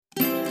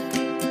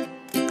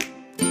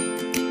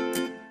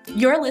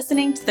You're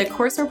listening to the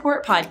Course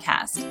Report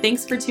podcast.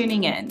 Thanks for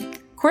tuning in.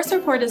 Course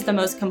Report is the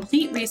most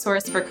complete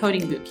resource for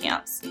coding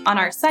bootcamps. On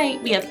our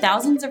site, we have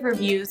thousands of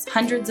reviews,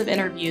 hundreds of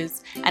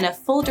interviews, and a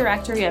full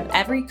directory of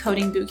every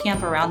coding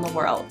bootcamp around the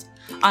world.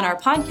 On our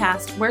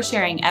podcast, we're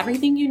sharing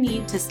everything you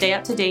need to stay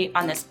up to date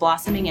on this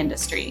blossoming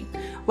industry.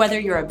 Whether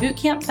you're a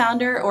bootcamp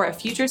founder or a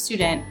future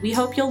student, we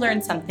hope you'll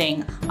learn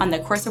something on the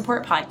Course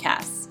Report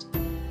podcast.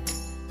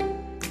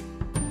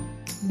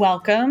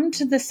 Welcome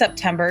to the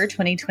September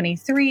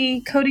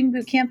 2023 Coding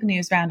Bootcamp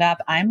News Roundup.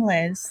 I'm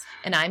Liz.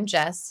 And I'm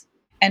Jess.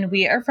 And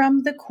we are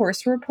from the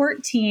Course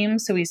Report team,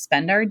 so we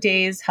spend our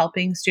days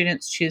helping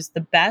students choose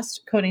the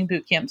best coding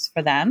bootcamps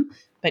for them.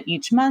 But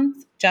each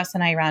month, Jess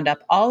and I round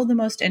up all of the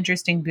most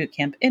interesting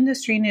bootcamp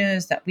industry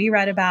news that we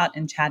read about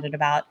and chatted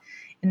about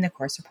in the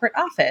Course Report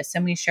office,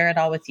 and we share it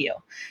all with you.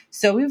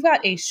 So we've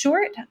got a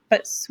short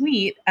but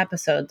sweet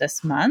episode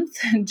this month.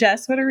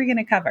 Jess, what are we going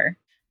to cover?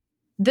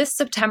 This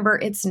September,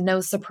 it's no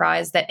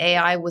surprise that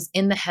AI was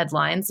in the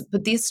headlines,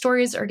 but these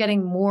stories are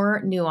getting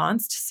more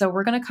nuanced, so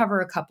we're going to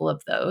cover a couple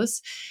of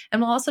those.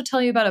 And we'll also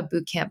tell you about a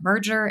bootcamp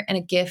merger and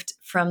a gift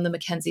from the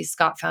Mackenzie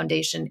Scott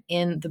Foundation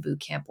in the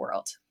bootcamp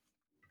world.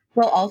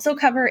 We'll also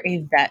cover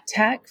a vet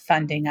tech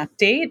funding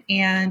update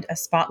and a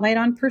spotlight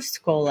on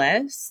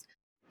Perscolas.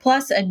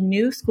 Plus, a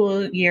new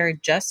school year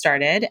just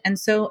started, and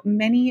so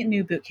many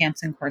new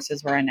bootcamps and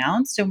courses were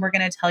announced, and we're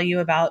going to tell you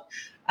about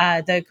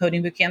the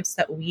coding bootcamps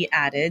that we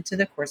added to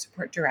the Course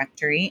Report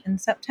directory in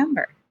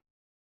September.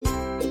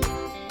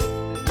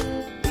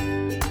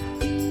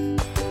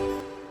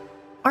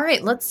 All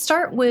right, let's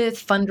start with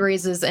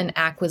fundraisers and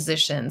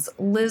acquisitions.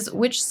 Liz,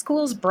 which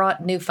schools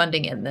brought new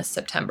funding in this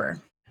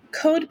September?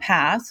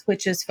 CodePath,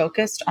 which is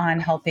focused on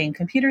helping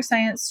computer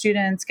science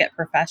students get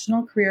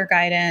professional career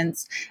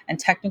guidance and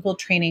technical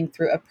training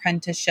through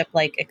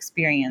apprenticeship-like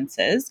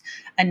experiences,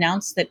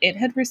 announced that it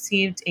had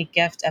received a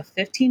gift of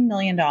 $15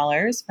 million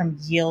from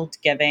Yield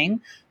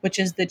Giving, which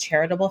is the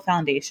charitable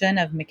foundation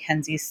of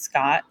Mackenzie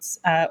Scott's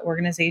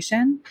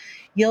organization.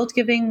 Yield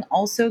Giving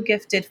also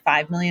gifted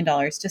 $5 million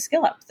to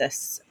Skill Up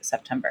this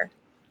September.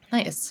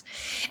 Nice.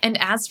 And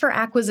as for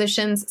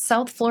acquisitions,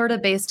 South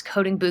Florida-based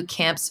coding boot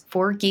camps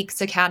For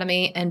Geeks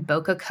Academy and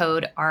Boca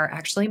Code are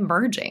actually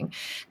merging.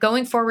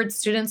 Going forward,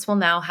 students will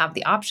now have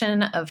the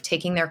option of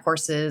taking their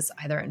courses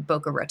either in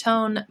Boca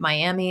Raton,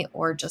 Miami,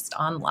 or just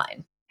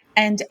online.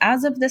 And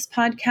as of this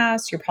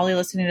podcast, you're probably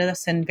listening to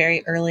this in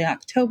very early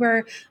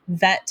October,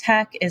 Vet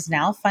Tech is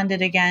now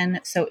funded again.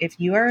 So if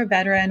you are a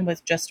veteran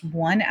with just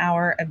 1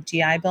 hour of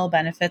GI Bill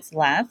benefits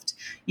left,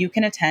 you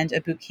can attend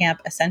a boot camp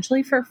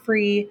essentially for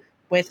free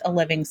with a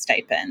living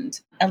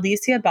stipend.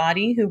 Alicia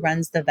Body, who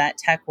runs the Vet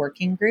Tech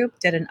Working Group,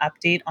 did an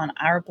update on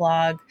our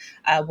blog.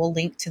 We'll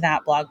link to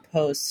that blog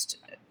post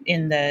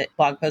in the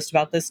blog post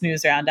about this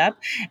news roundup.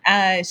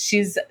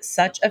 She's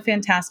such a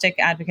fantastic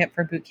advocate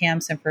for boot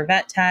camps and for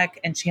vet tech,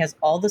 and she has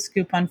all the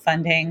scoop on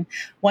funding.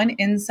 One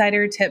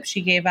insider tip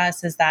she gave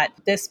us is that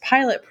this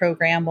pilot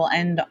program will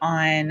end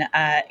on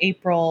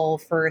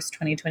April 1st,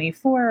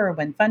 2024,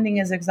 when funding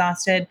is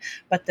exhausted,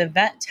 but the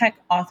Vet Tech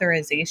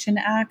Authorization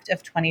Act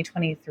of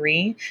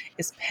 2023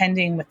 is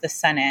pending with the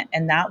Senate,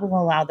 and that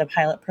will allow the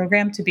pilot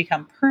program to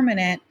become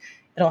permanent.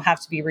 It'll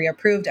have to be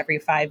reapproved every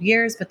 5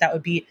 years, but that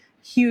would be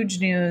huge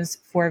news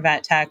for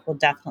vet tech. We'll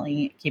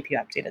definitely keep you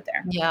updated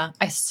there. Yeah,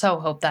 I so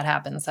hope that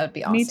happens. That would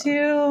be awesome. Me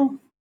too.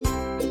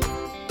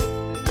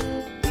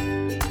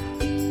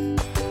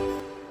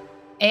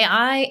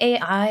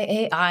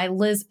 AI,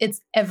 Liz,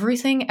 it's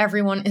everything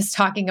everyone is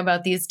talking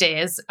about these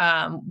days,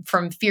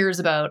 from fears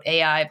about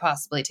AI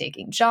possibly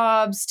taking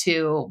jobs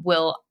to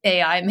will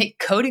AI make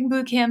coding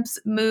bootcamps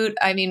moot?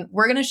 I mean,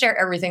 we're going to share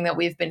everything that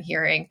we've been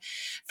hearing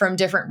from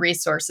different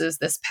resources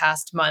this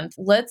past month.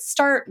 Let's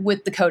start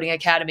with the coding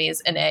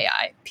academies and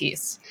AI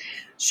piece.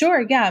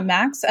 Sure, yeah.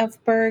 Max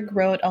Efberg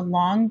wrote a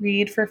long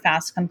read for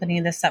Fast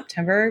Company this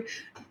September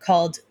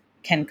called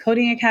Can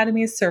Coding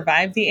Academies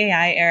Survive the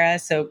AI Era?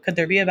 So could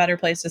there be a better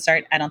place to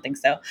start? I don't think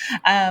so.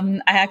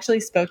 I actually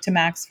spoke to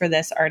Max for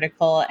this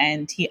article,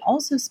 and he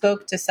also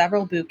spoke to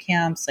several boot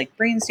camps like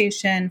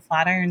BrainStation,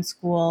 Flatiron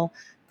School,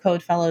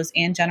 Code Fellows,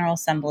 and General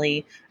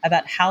Assembly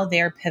about how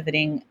they're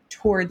pivoting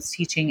towards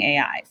teaching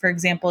AI. For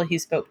example, he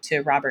spoke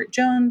to Robert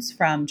Jones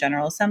from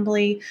General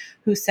Assembly,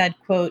 who said,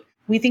 quote,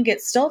 "We think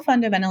it's still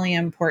fundamentally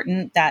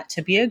important that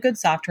to be a good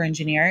software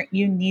engineer,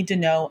 you need to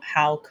know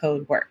how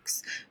code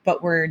works.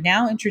 But we're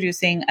now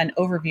introducing an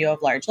overview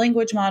of large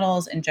language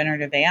models and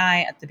generative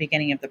AI at the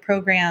beginning of the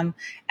program,"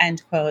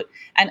 end quote.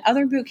 And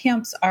other boot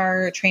camps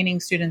are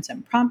training students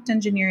in prompt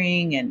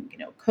engineering and,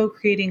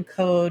 co-creating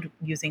code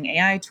using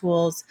AI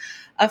tools.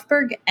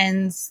 Ufberg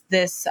ends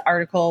this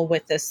article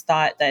with this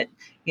thought that,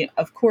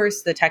 of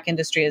course, the tech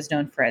industry is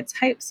known for its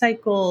hype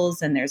cycles,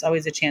 and there's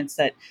always a chance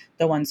that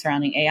the one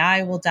surrounding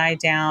AI will die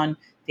down.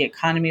 The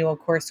economy will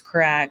course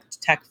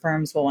correct. Tech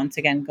firms will once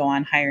again go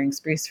on hiring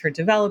sprees for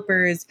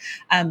developers.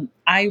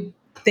 I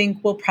think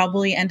we'll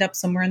probably end up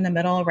somewhere in the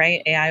middle,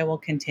 right? AI will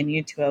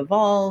continue to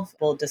evolve.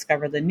 We'll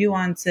discover the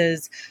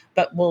nuances,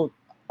 but we'll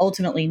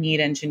ultimately need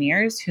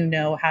engineers who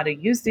know how to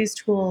use these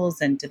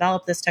tools and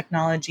develop this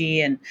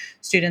technology. And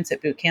students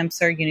at boot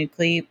camps are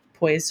uniquely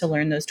poised to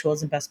learn those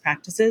tools and best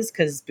practices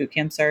because boot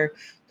camps are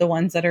the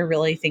ones that are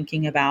really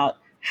thinking about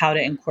how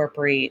to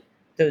incorporate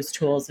those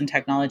tools and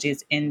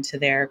technologies into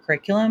their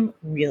curriculum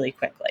really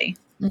quickly.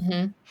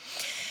 Mm-hmm.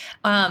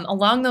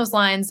 Along those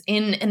lines,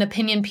 in an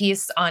opinion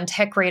piece on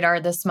Tech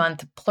Radar this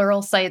month,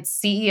 Pluralsight's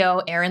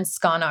CEO Aaron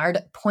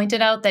Sconard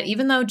pointed out that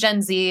even though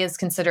Gen Z is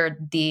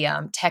considered the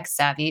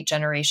tech-savvy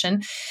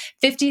generation,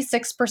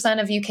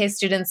 56% of UK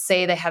students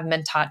say they have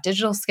been taught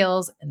digital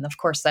skills, and of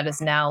course that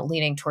is now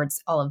leaning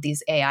towards all of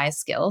these AI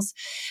skills.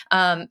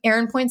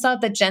 Aaron points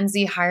out that Gen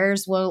Z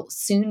hires will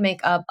soon make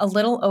up a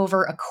little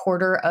over a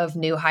quarter of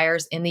new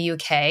hires in the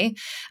UK.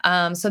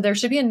 So there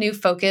should be a new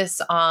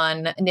focus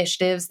on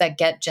initiatives that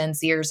get Gen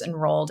Zers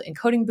enrolled in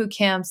coding boot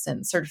camps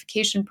and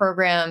certification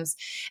programs,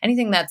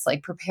 anything that's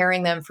like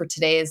preparing them for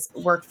today's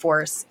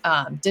workforce,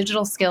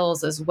 digital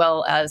skills, as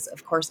well as,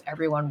 of course,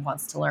 everyone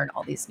wants to learn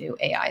all these new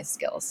AI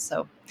skills.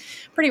 So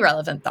pretty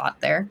relevant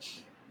thought there.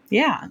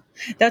 Yeah,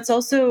 that's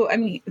also, I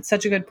mean, it's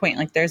such a good point.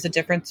 Like, there's a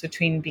difference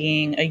between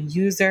being a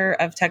user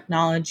of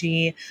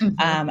technology,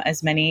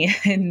 as many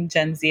in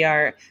Gen Z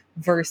are,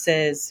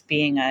 versus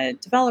being a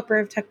developer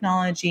of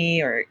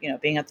technology or,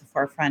 being at the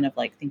forefront of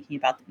like thinking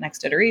about the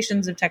next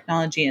iterations of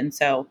technology. And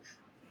so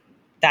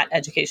that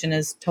education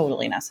is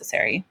totally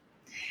necessary.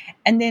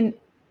 And then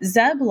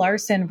Zeb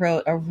Larson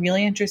wrote a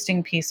really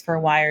interesting piece for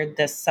Wired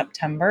this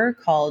September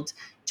called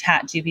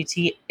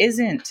ChatGPT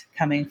Isn't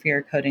Coming for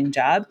Your Coding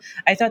Job.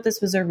 I thought this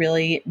was a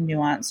really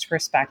nuanced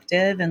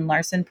perspective. And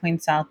Larson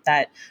points out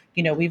that,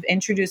 we've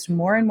introduced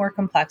more and more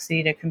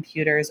complexity to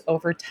computers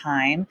over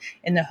time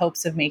in the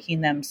hopes of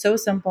making them so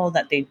simple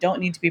that they don't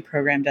need to be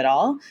programmed at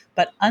all.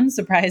 But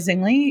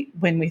unsurprisingly,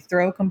 when we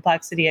throw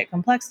complexity at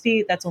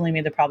complexity, that's only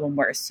made the problem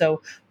worse.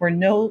 So we're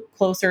no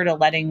closer to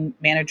letting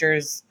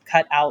managers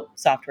cut out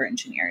software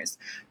engineers.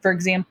 For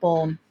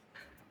example,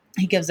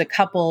 he gives a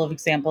couple of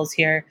examples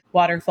here.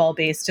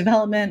 Waterfall-based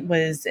development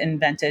was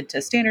invented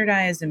to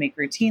standardize and make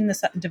routine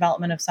the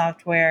development of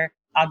software.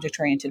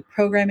 Object-oriented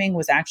programming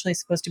was actually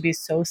supposed to be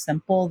so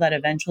simple that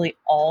eventually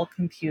all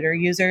computer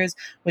users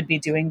would be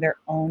doing their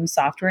own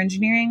software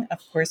engineering. Of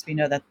course, we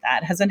know that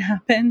that hasn't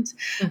happened.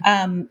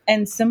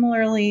 And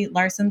similarly,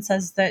 Larson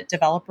says that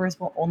developers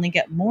will only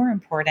get more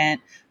important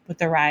with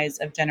the rise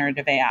of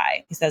generative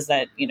AI. He says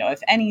that,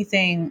 if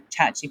anything,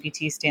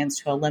 ChatGPT stands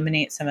to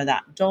eliminate some of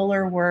that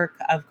duller work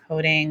of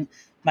coding,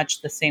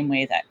 much the same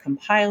way that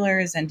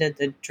compilers ended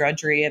the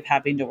drudgery of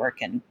having to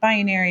work in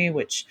binary,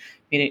 which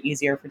made it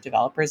easier for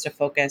developers to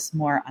focus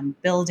more on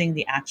building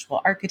the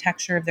actual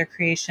architecture of their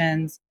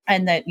creations.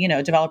 And that,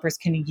 developers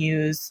can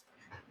use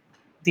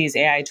these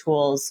AI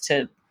tools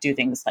to do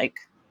things like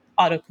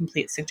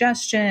autocomplete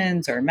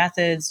suggestions or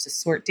methods to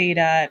sort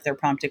data if they're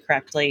prompted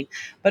correctly.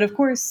 But of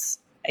course,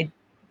 I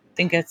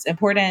think it's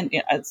important,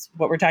 it's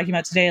what we're talking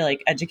about today,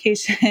 like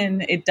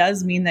education. It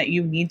does mean that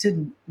you need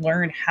to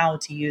learn how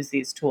to use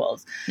these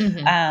tools.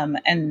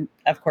 And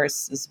of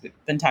course, as we've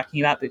been talking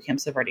about, boot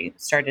camps have already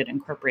started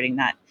incorporating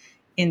that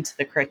into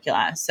the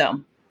curricula.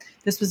 So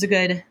this was a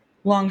good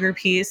longer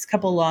piece,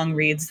 couple long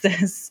reads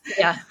this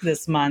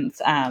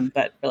month,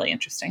 but really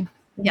interesting.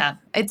 Yeah,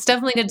 it's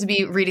definitely good to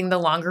be reading the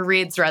longer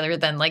reads rather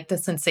than like the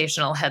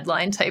sensational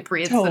headline type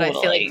reads that I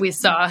feel like we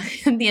saw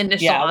in the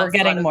initial. Yeah, we're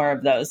getting more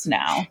of those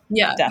now.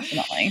 Yeah,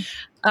 definitely.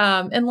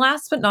 And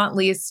last but not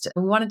least,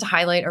 we wanted to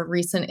highlight a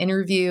recent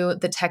interview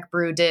the Tech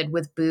Brew did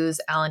with Booz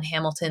Allen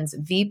Hamilton's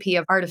VP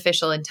of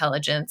Artificial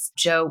Intelligence,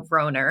 Joe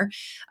Rohner.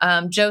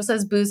 Joe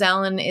says Booz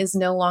Allen is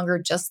no longer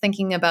just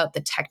thinking about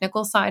the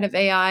technical side of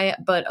AI,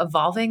 but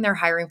evolving their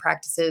hiring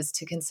practices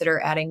to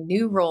consider adding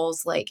new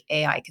roles like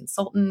AI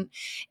consultant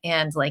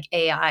and like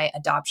AI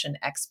adoption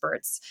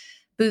experts.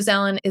 Booz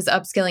Allen is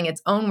upskilling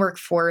its own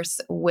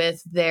workforce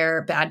with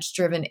their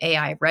badge-driven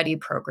AI Ready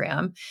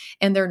program.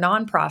 And their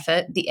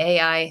nonprofit, the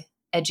AI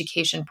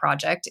Education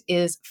Project,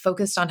 is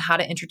focused on how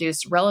to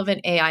introduce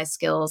relevant AI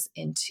skills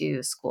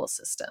into school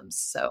systems.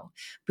 So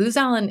Booz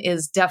Allen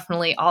is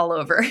definitely all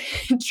over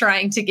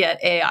trying to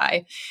get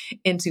AI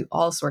into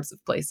all sorts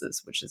of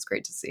places, which is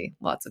great to see.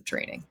 Lots of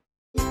training.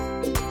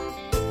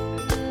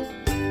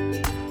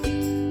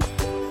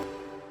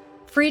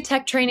 Free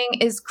tech training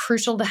is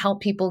crucial to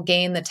help people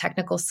gain the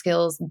technical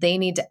skills they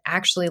need to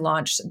actually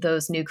launch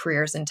those new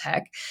careers in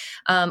tech.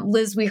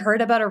 Liz, we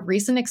heard about a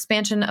recent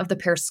expansion of the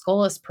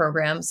Perscolas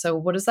program. So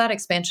what does that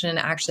expansion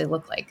actually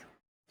look like?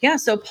 Yeah,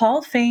 so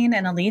Paul Fain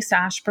and Elise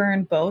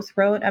Ashburn both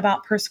wrote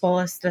about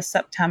Perscolas this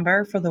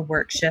September for the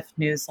WorkShift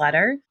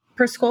newsletter.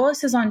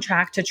 Perscolas is on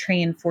track to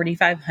train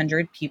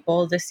 4,500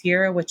 people this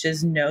year, which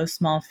is no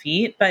small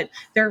feat, but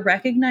they're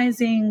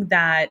recognizing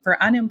that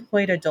for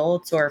unemployed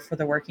adults or for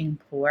the working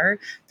poor,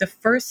 the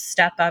first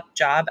step up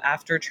job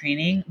after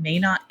training may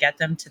not get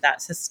them to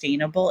that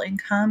sustainable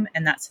income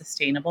and that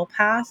sustainable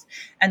path,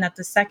 and that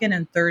the second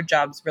and third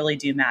jobs really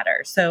do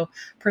matter. So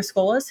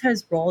Perscolas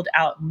has rolled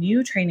out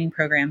new training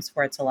programs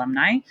for its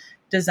alumni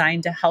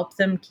designed to help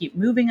them keep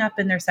moving up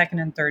in their second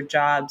and third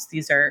jobs.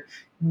 These are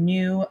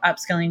new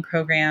upskilling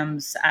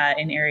programs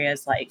in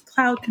areas like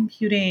cloud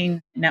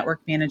computing,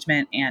 network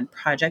management, and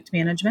project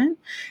management.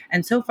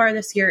 And so far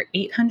this year,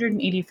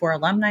 884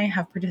 alumni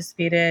have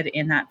participated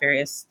in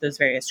those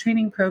various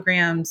training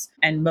programs,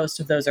 and most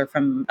of those are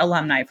from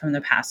alumni from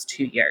the past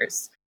 2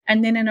 years.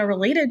 And then in a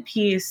related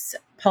piece,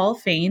 Paul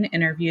Fain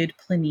interviewed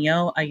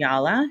Plinio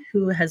Ayala,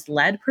 who has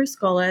led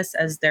Perscolas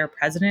as their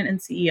president and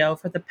CEO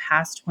for the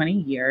past 20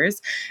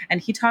 years. And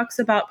he talks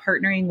about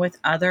partnering with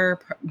other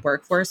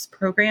workforce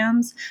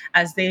programs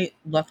as they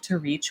look to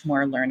reach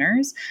more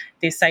learners.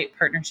 They cite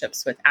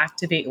partnerships with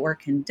Activate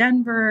Work in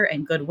Denver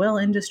and Goodwill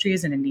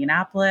Industries in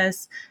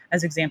Indianapolis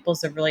as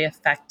examples of really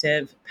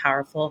effective,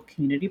 powerful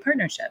community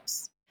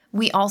partnerships.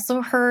 We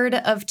also heard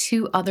of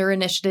two other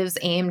initiatives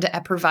aimed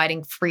at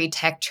providing free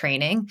tech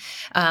training.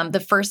 The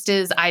first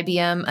is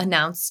IBM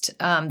announced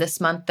this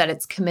month that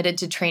it's committed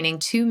to training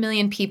 2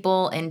 million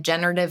people in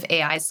generative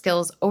AI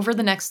skills over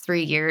the next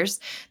 3 years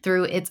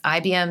through its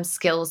IBM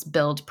Skills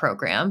Build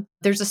program.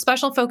 There's a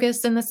special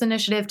focus in this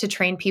initiative to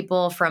train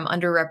people from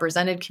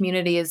underrepresented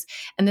communities,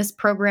 and this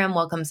program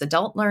welcomes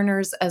adult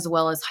learners as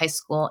well as high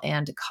school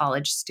and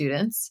college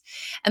students.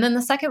 And then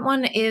the second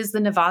one is the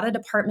Nevada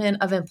Department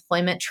of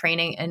Employment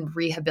Training and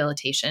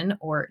Rehabilitation,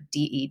 or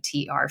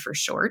DETR for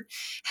short,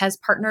 has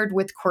partnered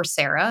with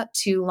Coursera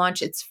to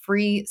launch its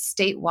free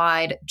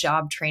statewide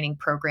job training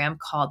program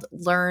called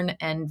Learn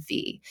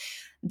NV.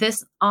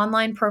 This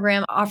online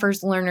program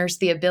offers learners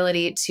the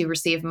ability to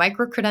receive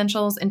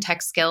micro-credentials in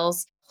tech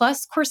skills.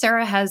 Plus,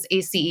 Coursera has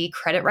ACE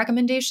credit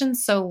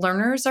recommendations, so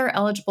learners are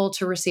eligible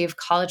to receive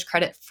college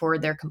credit for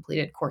their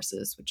completed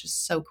courses, which is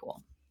so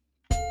cool.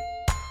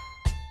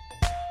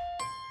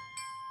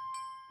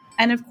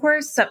 And of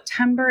course,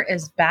 September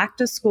is back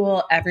to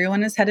school.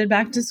 Everyone is headed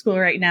back to school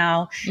right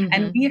now.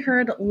 And we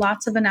heard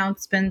lots of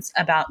announcements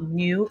about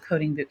new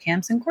coding boot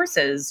camps and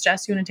courses.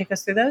 Jess, you want to take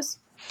us through those?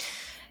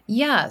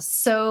 Yeah,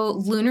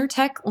 so Lunar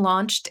Tech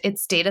launched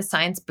its data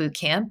science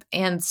bootcamp,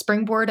 and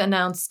Springboard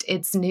announced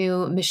its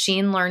new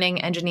machine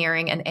learning,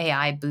 engineering, and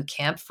AI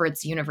bootcamp for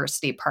its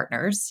university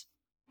partners.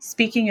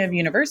 Speaking of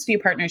university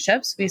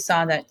partnerships, we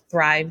saw that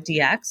Thrive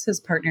DX has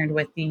partnered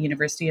with the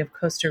University of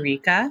Costa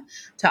Rica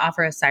to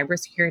offer a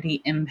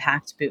cybersecurity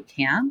impact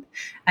bootcamp.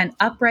 And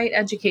Upright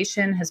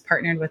Education has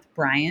partnered with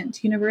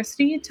Bryant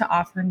University to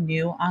offer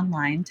new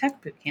online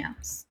tech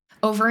bootcamps.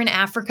 Over in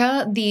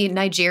Africa, the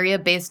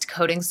Nigeria-based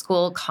coding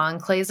school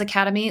Conclays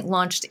Academy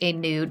launched a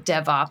new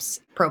DevOps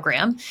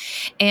program.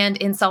 And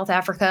in South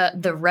Africa,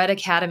 the Red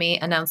Academy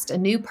announced a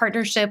new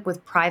partnership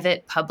with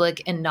private,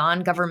 public, and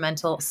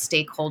non-governmental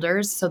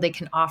stakeholders so they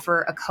can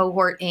offer a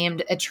cohort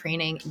aimed at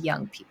training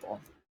young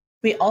people.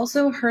 We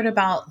also heard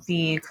about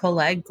the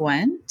Coleg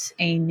Gwent,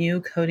 a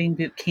new coding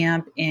boot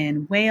camp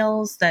in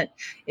Wales that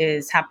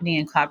is happening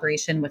in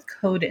collaboration with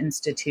Code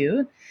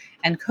Institute.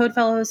 And Code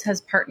Fellows has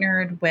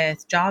partnered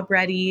with Job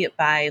Ready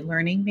by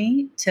Learning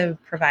Mate to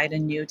provide a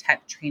new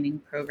tech training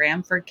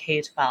program for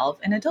K-12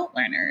 and adult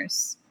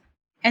learners.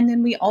 And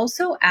then we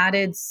also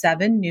added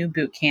 7 new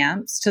boot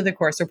camps to the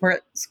course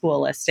report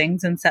school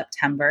listings in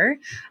September.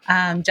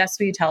 Jess,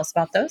 will you tell us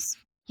about those?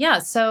 Yeah,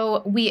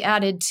 so we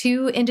added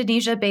 2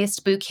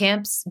 Indonesia-based boot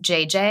camps,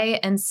 JJ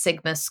and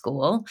Sigma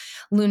School.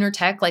 Lunar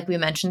Tech, like we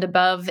mentioned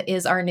above,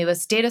 is our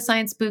newest data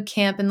science boot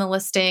camp in the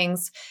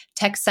listings.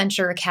 Tech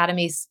Center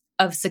Academy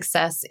of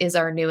Success is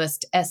our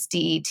newest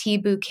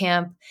SDET boot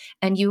camp,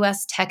 and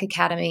US Tech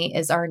Academy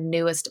is our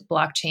newest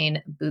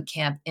blockchain boot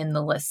camp in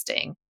the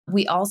listing.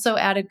 We also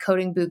added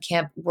Coding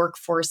Bootcamp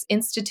Workforce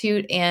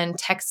Institute and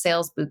Tech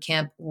Sales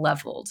Bootcamp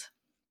Leveled.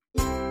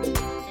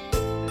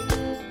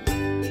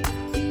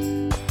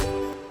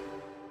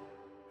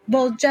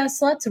 Well,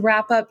 Jess, let's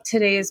wrap up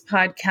today's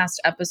podcast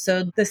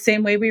episode the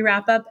same way we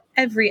wrap up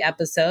every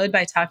episode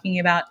by talking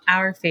about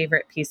our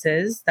favorite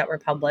pieces that were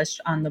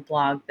published on the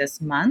blog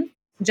this month.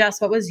 Jess,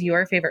 what was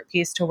your favorite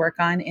piece to work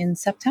on in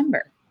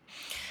September?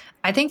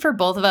 I think for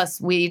both of us,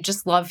 we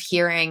just love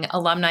hearing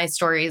alumni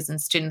stories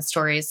and student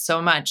stories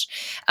so much.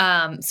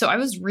 So I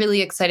was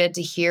really excited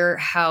to hear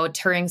how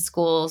Turing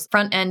School's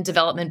front-end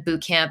development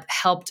bootcamp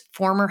helped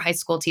former high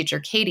school teacher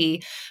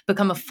Katie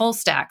become a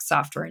full-stack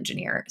software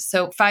engineer.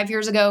 So 5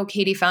 years ago,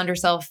 Katie found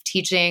herself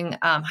teaching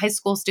high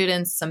school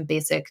students some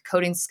basic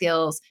coding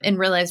skills and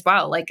realized,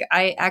 wow, like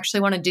I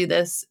actually want to do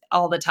this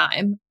all the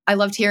time. I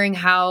loved hearing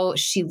how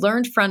she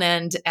learned front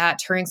end at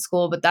Turing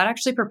School, but that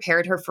actually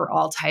prepared her for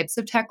all types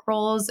of tech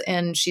roles.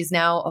 And she's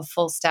now a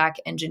full stack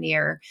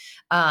engineer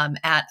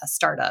at a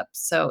startup.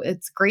 So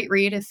it's a great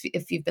read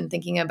if you've been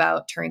thinking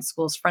about Turing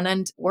School's front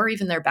end or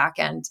even their back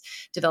end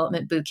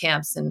development boot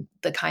camps and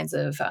the kinds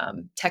of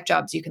tech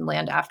jobs you can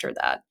land after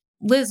that.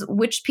 Liz,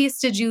 which piece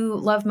did you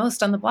love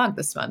most on the blog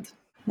this month?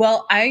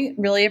 Well, I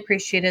really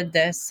appreciated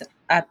this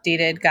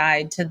updated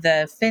guide to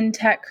the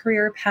fintech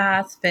career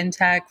path,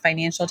 fintech,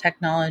 financial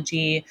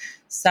technology,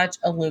 such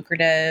a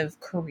lucrative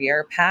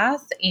career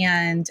path.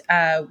 And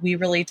we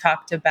really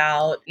talked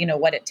about,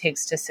 what it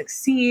takes to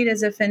succeed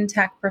as a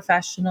fintech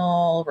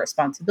professional,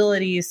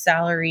 responsibilities,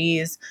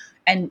 salaries,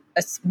 and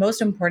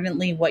most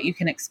importantly, what you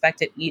can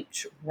expect at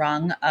each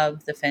rung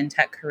of the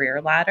fintech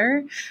career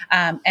ladder.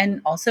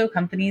 And also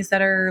companies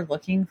that are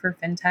looking for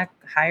fintech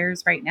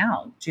hires right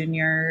now,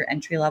 junior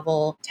entry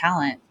level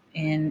talent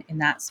in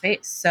that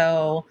space.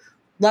 So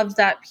loved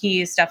that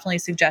piece. Definitely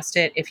suggest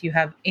it if you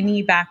have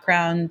any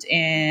background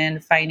in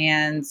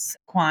finance,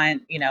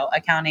 quant,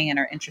 accounting, and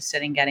are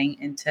interested in getting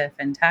into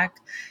fintech.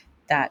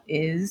 That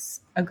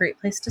is a great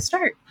place to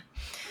start.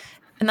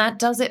 And that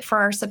does it for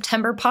our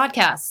September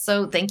podcast.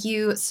 So thank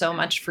you so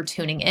much for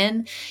tuning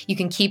in. You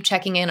can keep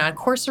checking in on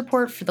Course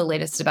Report for the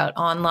latest about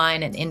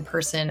online and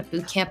in-person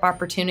bootcamp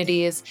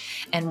opportunities.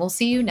 And we'll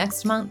see you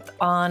next month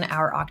on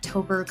our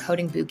October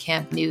Coding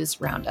Bootcamp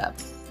News Roundup.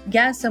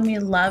 Yes, and we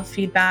love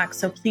feedback.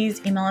 So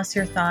please email us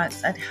your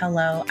thoughts at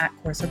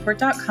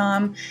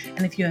hello@coursereport.com.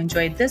 And if you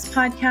enjoyed this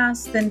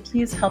podcast, then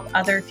please help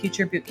other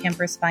future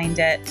bootcampers find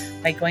it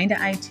by going to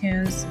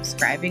iTunes,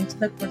 subscribing to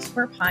the Course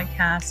Report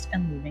podcast,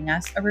 and leaving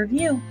us a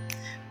review.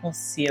 We'll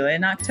see you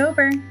in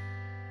October.